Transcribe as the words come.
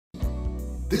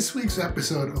This week's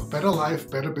episode of Better Life,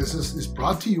 Better Business is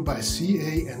brought to you by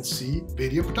CA&C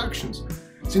Video Productions.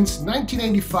 Since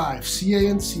 1985,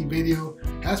 CA&C Video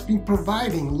has been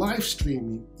providing live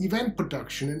streaming, event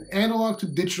production, and analog to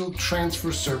digital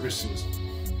transfer services.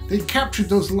 They capture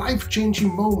those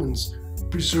life-changing moments,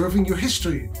 preserving your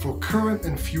history for current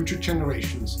and future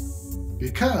generations.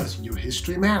 Because your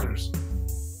history matters.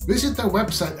 Visit their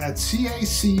website at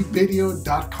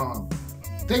cacvideo.com.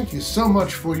 Thank you so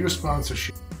much for your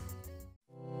sponsorship.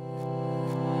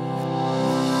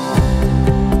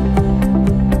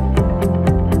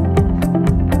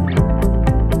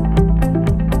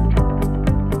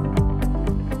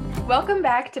 Welcome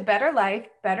back to Better Life,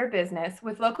 Better Business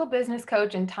with local business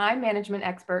coach and time management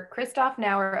expert Christoph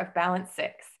Nauer of Balance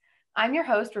 6. I'm your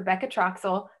host, Rebecca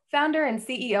Troxel, founder and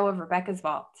CEO of Rebecca's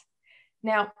Vault.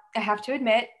 Now, I have to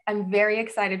admit, I'm very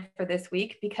excited for this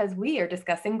week because we are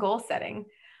discussing goal setting.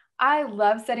 I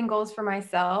love setting goals for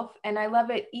myself, and I love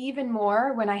it even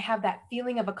more when I have that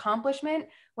feeling of accomplishment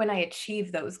when I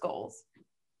achieve those goals.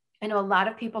 I know a lot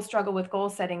of people struggle with goal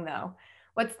setting though.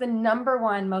 What's the number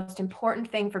one most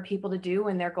important thing for people to do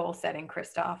when they're goal setting,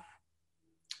 Christoph?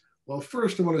 Well,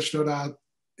 first I want to start out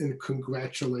and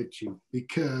congratulate you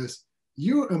because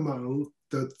you're among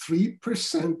the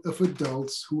 3% of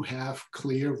adults who have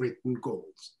clear written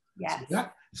goals. Yes. So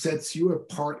that sets you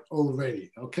apart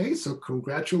already. Okay, so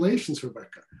congratulations,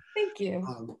 Rebecca. Thank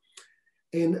you.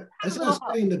 And as I was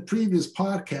saying in the previous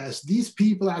podcast, these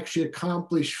people actually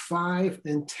accomplish 5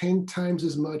 and 10 times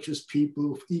as much as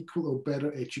people with equal or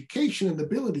better education and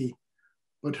ability,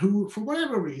 but who, for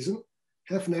whatever reason,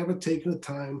 have never taken the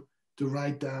time to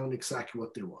write down exactly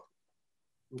what they want.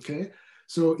 Okay,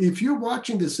 so if you're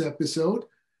watching this episode,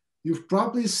 you've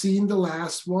probably seen the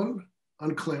last one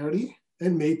on clarity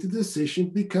and made the decision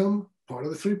to become part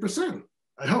of the 3%,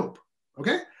 I hope.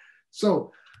 Okay,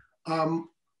 so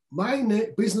my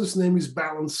business name is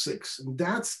Balance 6, and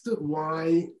that's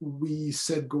why we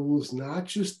set goals not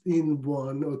just in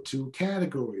 1 or 2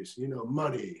 categories,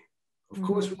 money. Of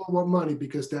course, we all want money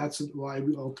because that's why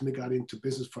we ultimately got into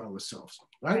business for ourselves,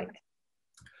 right?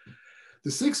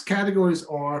 The 6 categories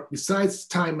are, besides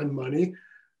time and money,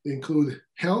 they include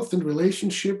health and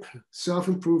relationship,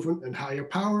 self-improvement, and higher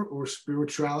power or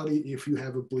spirituality if you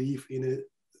have a belief in a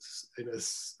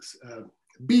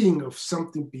being of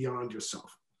something beyond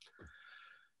yourself.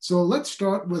 So let's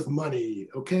start with money,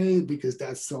 okay? Because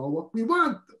that's all what we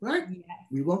want, right? Yes.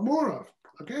 We want more of,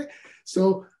 okay?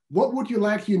 So what would you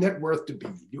like your net worth to be?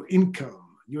 Your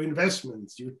income, your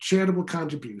investments, your charitable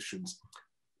contributions?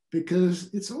 Because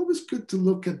it's always good to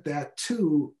look at that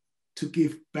too, to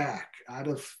give back out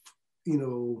of,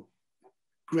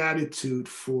 gratitude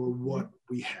for what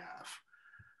we have.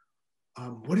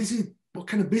 What is it? What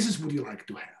kind of business would you like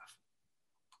to have?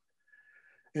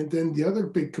 And then the other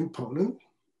big component,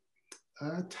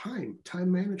 time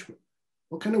management.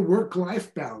 What kind of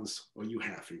work-life balance are you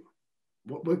having?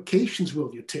 What vacations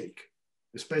will you take?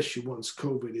 Especially once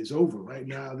COVID is over. Right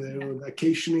now, the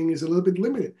vacationing is a little bit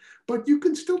limited, but you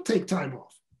can still take time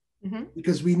off.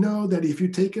 Because we know that if you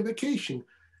take a vacation,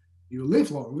 you live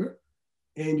longer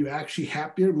and you're actually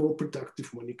happier, more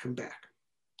productive when you come back.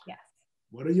 Yes.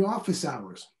 What are your office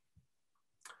hours?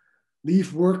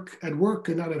 Leave work at work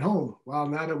and not at home. Well,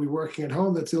 now that we're working at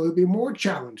home, that's a little bit more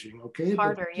challenging, okay?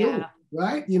 Harder, but still, yeah.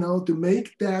 Right? To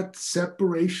make that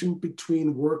separation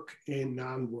between work and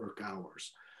non-work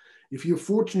hours. If you're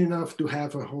fortunate enough to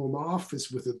have a home office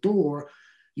with a door,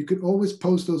 you can always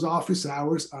post those office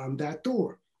hours on that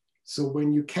door. So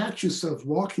when you catch yourself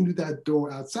walking to that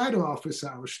door outside of office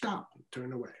hours, stop and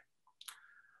turn away.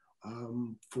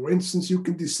 For instance, you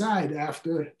can decide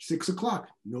after 6 o'clock,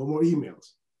 no more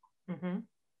emails.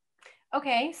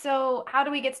 Okay, so how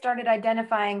do we get started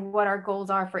identifying what our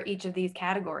goals are for each of these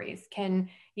categories? Can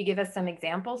you give us some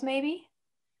examples maybe?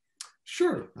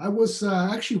 Sure. I was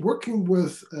actually working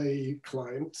with a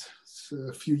client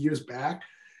a few years back.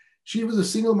 She was a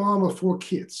single mom of 4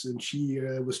 kids, and she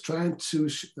was trying to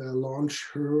launch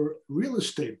her real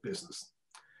estate business.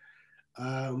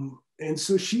 And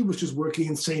so she was just working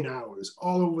insane hours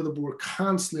all over the board,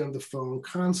 constantly on the phone,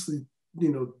 constantly,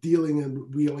 dealing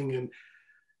and wheeling. And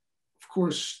of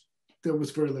course, there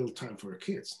was very little time for her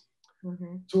kids.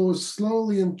 So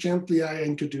slowly and gently, I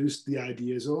introduced the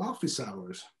ideas of office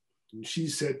hours. And she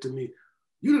said to me,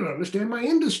 "You don't understand my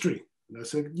industry." And I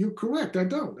said, "You're correct, I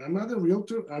don't. I'm not a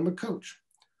realtor, I'm a coach.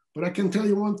 But I can tell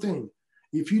you one thing,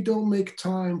 if you don't make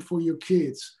time for your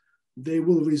kids, they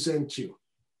will resent you.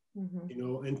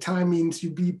 And time means you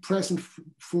be present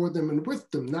for them and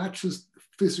with them, not just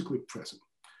physically present."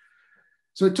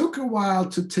 So it took a while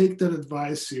to take that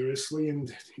advice seriously.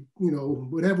 And,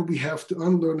 whenever we have to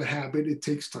unlearn a habit, it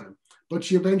takes time. But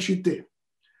she eventually did.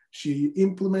 She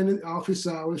implemented office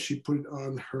hours. She put it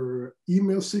on her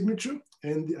email signature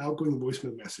and the outgoing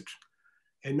voicemail message.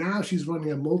 And now she's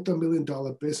running a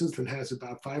multi-million-dollar business and has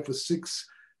about 5 or 6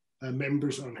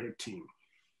 members on her team.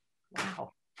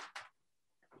 Wow.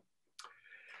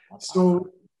 That's so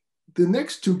awesome. The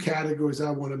next 2 categories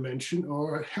I want to mention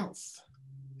are health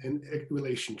and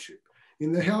relationship.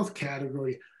 In the health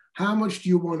category, how much do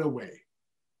you want to weigh?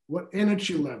 What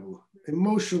energy level,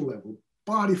 emotional level,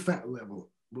 body fat level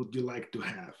would you like to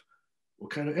have?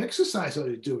 What kind of exercise are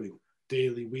you doing?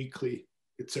 Daily, weekly,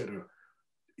 etc.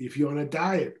 If you're on a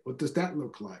diet, what does that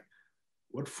look like?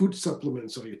 What food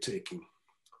supplements are you taking?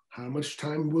 How much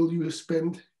time will you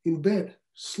spend in bed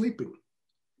sleeping?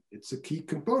 It's a key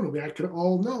component. We can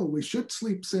all know we should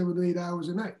sleep 7 to 8 hours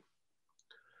a night.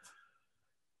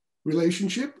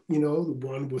 Relationship, the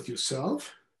one with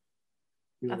yourself.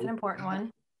 That's an important one.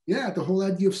 Yeah, the whole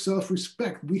idea of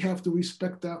self-respect. We have to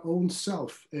respect our own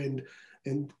self and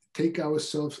take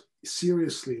ourselves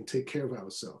seriously and take care of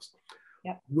ourselves.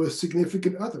 Yep. With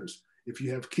significant others. If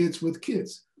you have kids,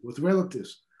 with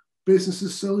relatives, business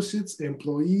associates,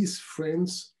 employees,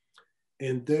 friends.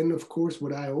 And then, of course,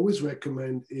 what I always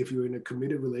recommend if you're in a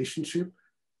committed relationship,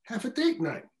 have a date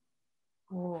night.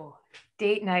 Oh,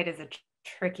 date night is a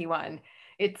tricky one.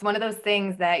 It's one of those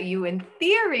things that you in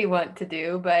theory want to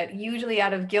do, but usually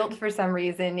out of guilt for some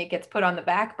reason, it gets put on the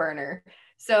back burner.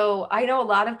 So I know a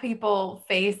lot of people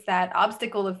face that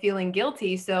obstacle of feeling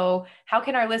guilty. So how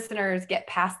can our listeners get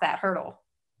past that hurdle?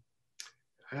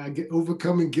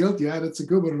 Overcoming guilt. Yeah, that's a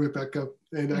good one, Rebecca.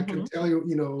 And I can tell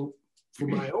you,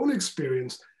 from my own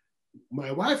experience,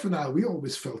 my wife and I, we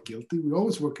always felt guilty. We were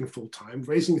always working full time,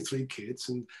 raising 3 kids.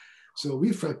 And so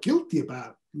we felt guilty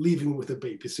about leaving with a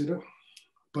babysitter.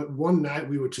 But one night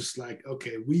we were just like,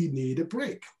 okay, we need a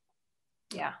break.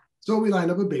 Yeah. So we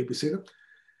lined up a babysitter,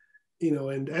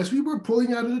 and as we were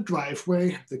pulling out of the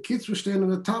driveway, the kids were standing on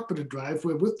the top of the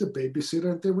driveway with the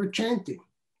babysitter and they were chanting.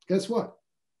 Guess what?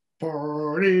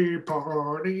 Party,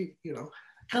 party,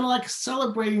 kind of like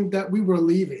celebrating that we were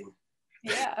leaving.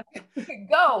 Yeah.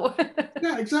 Go.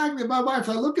 Yeah, exactly. My wife,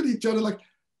 I look at each other like,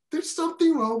 there's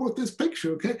something wrong with this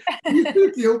picture, okay? We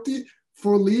feel guilty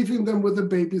for leaving them with a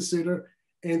babysitter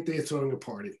and they're throwing a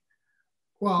party.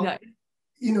 Well, nice.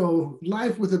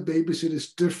 Life with a babysitter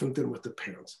is different than with the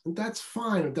parents. And that's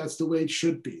fine. And that's the way it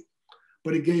should be.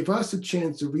 But it gave us a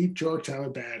chance to recharge our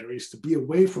batteries, to be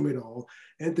away from it all,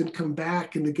 and then come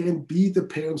back and again, be the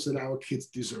parents that our kids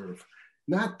deserve.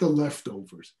 Not the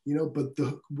leftovers, but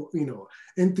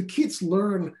and the kids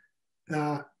learn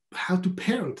how to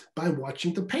parent by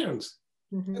watching the parents.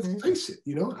 Let's face it,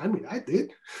 I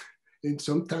did. And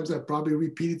sometimes I probably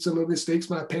repeated some of the mistakes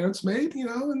my parents made,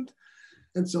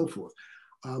 and so forth.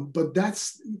 But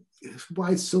that's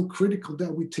why it's so critical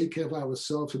that we take care of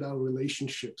ourselves and our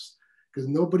relationships, because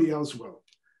nobody else will.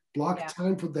 Block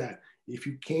time for that. If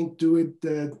you can't do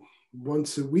it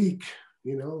once a week,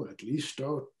 at least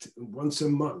start once a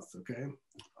month, okay?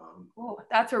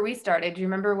 That's where we started. Do you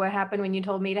remember what happened when you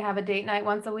told me to have a date night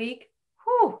once a week?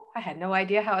 Whew, I had no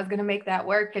idea how I was going to make that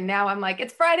work. And now I'm like,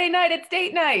 it's Friday night, it's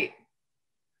date night.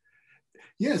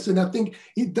 Yes, and I think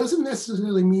it doesn't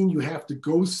necessarily mean you have to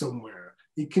go somewhere.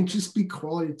 It can just be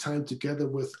quality time together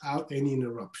without any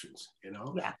interruptions,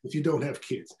 Yeah. If you don't have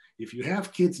kids. If you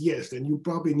have kids, yes, then you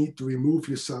probably need to remove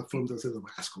yourself from those little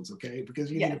rascals, okay?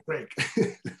 Because you need a break.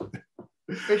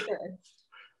 For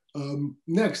sure.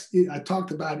 Next, I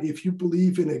talked about if you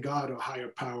believe in a God or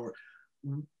higher power,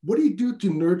 what do you do to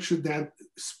nurture that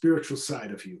spiritual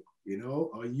side of you?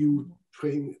 Are you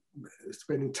praying,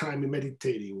 spending time in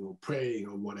meditating or praying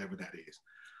or whatever that is?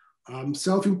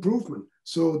 Self-improvement.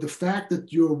 So the fact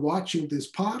that you're watching this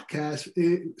podcast,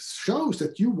 it shows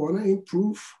that you want to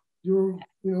improve your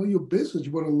business.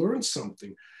 You want to learn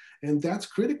something, and that's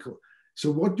critical.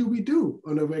 So what do we do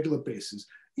on a regular basis?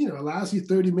 Allows you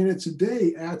 30 minutes a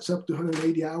day, adds up to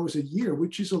 180 hours a year,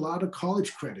 which is a lot of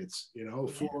college credits,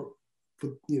 for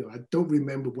I don't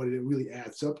remember what it really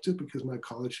adds up to because my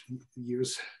college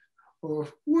years are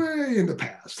way in the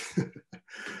past.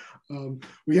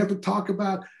 We have to talk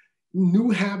about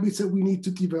new habits that we need to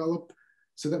develop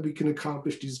so that we can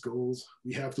accomplish these goals.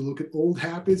 We have to look at old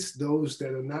habits, those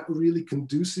that are not really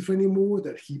conducive anymore,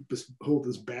 that hold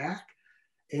us back,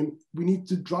 and we need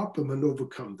to drop them and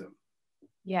overcome them.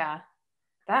 Yeah,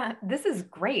 this is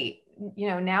great.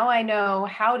 Now I know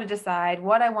how to decide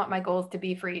what I want my goals to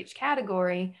be for each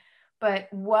category, but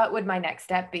what would my next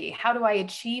step be? How do I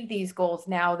achieve these goals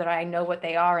now that I know what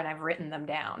they are and I've written them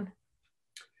down?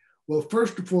 Well,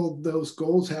 first of all, those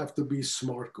goals have to be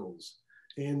SMART goals.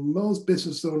 And most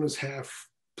business owners have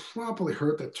probably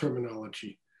heard that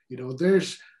terminology.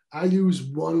 I use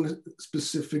one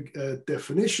specific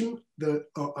definition. There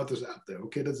are others out there.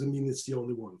 Okay, doesn't mean it's the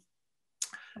only one.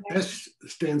 Okay. S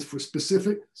stands for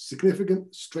specific,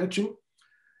 significant, stretching.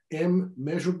 M,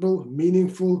 measurable,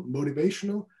 meaningful,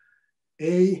 motivational.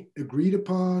 A, agreed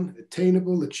upon,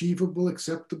 attainable, achievable,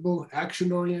 acceptable,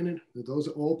 action-oriented. Those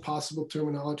are all possible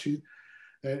terminology,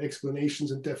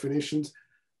 explanations and definitions.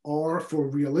 R for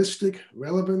realistic,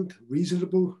 relevant,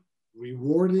 reasonable,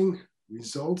 rewarding,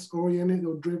 results-oriented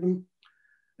or driven.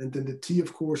 And then the T,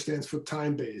 of course, stands for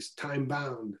time-based,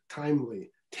 time-bound,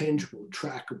 timely, tangible,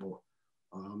 trackable.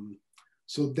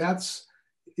 So that's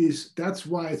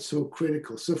why it's so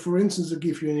critical. So for instance, to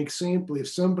give you an example, if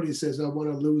somebody says, I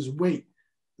want to lose weight,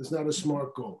 that's not a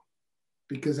SMART goal,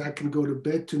 because I can go to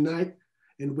bed tonight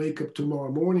and wake up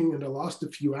tomorrow morning and I lost a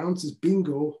few ounces,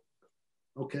 bingo,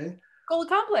 okay? Goal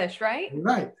accomplished, right?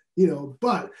 Right,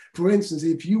 but for instance,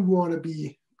 if you want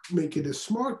to make it a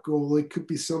SMART goal, it could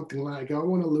be something like, I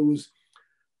want to lose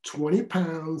 20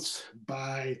 pounds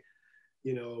by,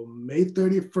 May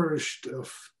 31st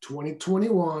of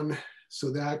 2021,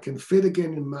 so that I can fit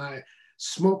again in my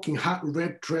smoking hot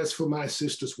red dress for my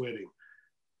sister's wedding,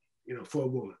 for a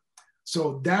woman.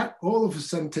 So that all of a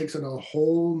sudden takes on a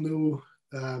whole new,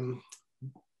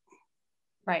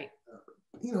 right.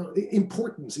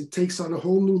 Importance. It takes on a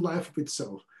whole new life of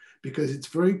itself because it's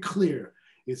very clear.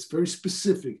 It's very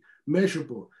specific,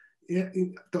 measurable.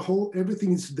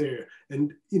 Everything is there.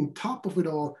 And in top of it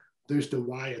all, there's the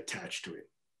why attached to it.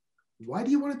 Why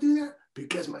do you want to do that?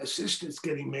 Because my sister's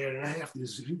getting married and I have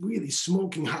this really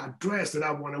smoking hot dress that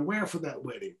I want to wear for that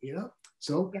wedding,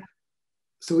 So, yeah.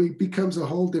 So it becomes a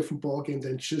whole different ballgame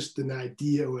than just an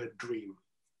idea or a dream.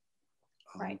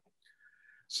 Right.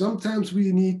 Sometimes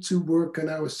we need to work on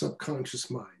our subconscious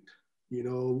mind,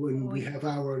 when we have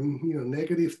our,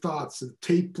 negative thoughts, the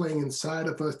tape playing inside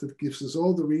of us that gives us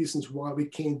all the reasons why we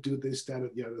can't do this, that, or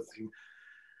the other thing.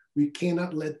 We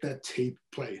cannot let that tape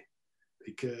play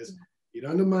because it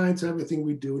undermines everything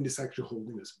we do and it's actually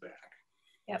holding us back.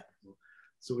 Yep.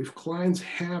 So if clients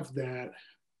have that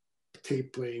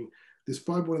tape playing, this is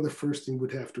probably one of the first things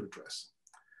we'd have to address.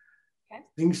 Okay.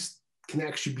 Things can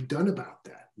actually be done about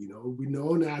that. We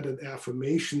know now that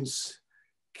affirmations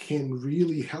can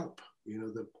really help.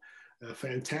 The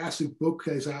fantastic book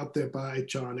is out there by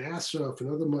John Assaraf,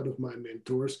 another one of my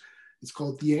mentors. It's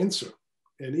called The Answer.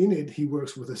 And in it, he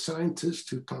works with a scientist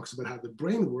who talks about how the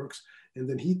brain works. And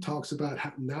then he talks about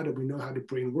how, now that we know how the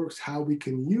brain works, how we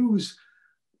can use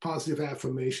positive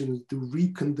affirmations to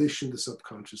recondition the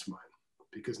subconscious mind.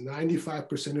 Because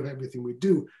 95% of everything we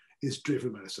do is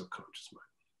driven by the subconscious mind.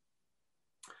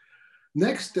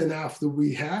 Next, then after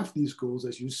we have these goals,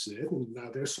 as you said, and now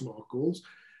they're SMART goals,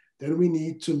 then we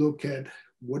need to look at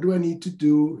what do I need to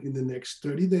do in the next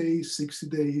 30 days, 60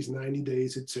 days, 90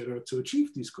 days, etc., to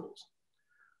achieve these goals.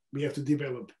 We have to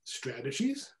develop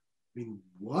strategies,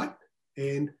 what,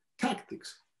 and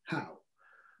tactics, how.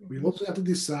 We also have to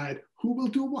decide who will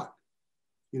do what.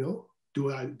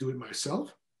 Do I do it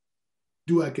myself?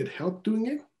 Do I get help doing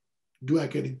it? Do I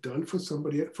get it done from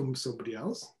somebody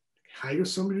else? Hire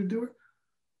somebody to do it?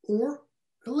 Or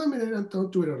eliminate it and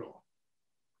don't do it at all.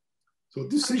 So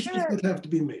decisions that have to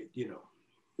be made,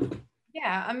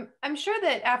 Yeah, I'm sure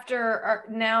that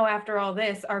after all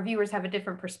this, our viewers have a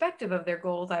different perspective of their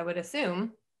goals, I would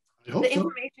assume. I hope the so.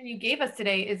 Information you gave us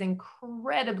today is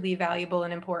incredibly valuable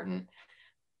and important,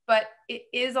 but it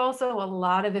is also a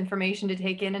lot of information to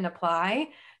take in and apply.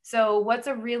 So what's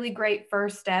a really great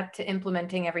first step to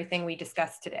implementing everything we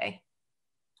discussed today?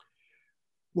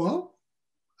 Well,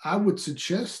 I would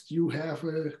suggest you have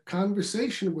a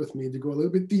conversation with me to go a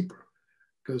little bit deeper,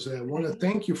 because I want to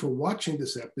thank you for watching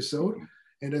this episode.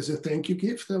 And as a thank you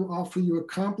gift, I'll offer you a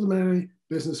complimentary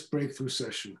business breakthrough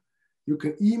session. You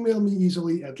can email me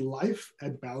easily at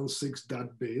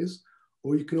life@balance6.biz,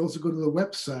 or you can also go to the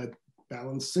website,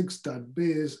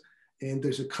 balance6.biz, and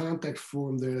there's a contact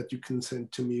form there that you can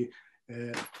send to me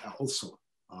also.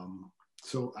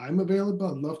 So I'm available.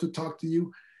 I'd love to talk to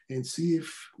you and see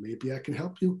if maybe I can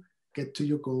help you get to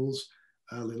your goals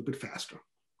a little bit faster.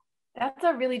 That's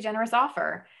a really generous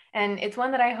offer. And it's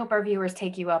one that I hope our viewers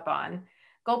take you up on.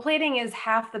 Goal plating is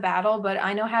half the battle, but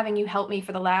I know having you help me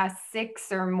for the last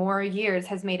 6 or more years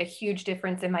has made a huge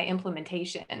difference in my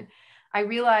implementation. I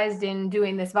realized in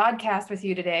doing this podcast with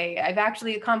you today, I've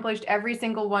actually accomplished every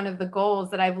single one of the goals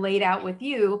that I've laid out with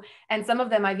you. And some of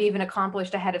them I've even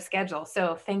accomplished ahead of schedule.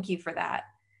 So thank you for that.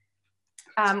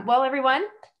 Well, everyone,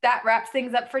 that wraps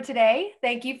things up for today.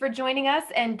 Thank you for joining us.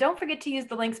 And don't forget to use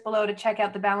the links below to check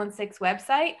out the Balance 6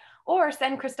 website or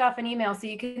send Christoph an email so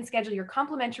you can schedule your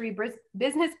complimentary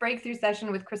business breakthrough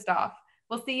session with Christoph.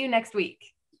 We'll see you next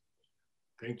week.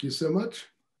 Thank you so much.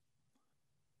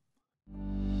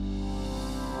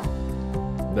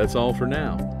 That's all for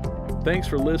now. Thanks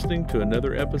for listening to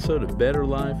another episode of Better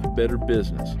Life, Better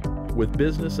Business with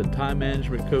business and time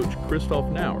management coach Christoph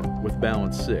Nauer with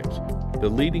Balance 6, the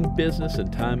leading business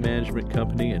and time management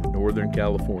company in Northern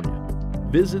California.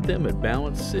 Visit them at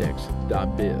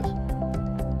balance6.biz.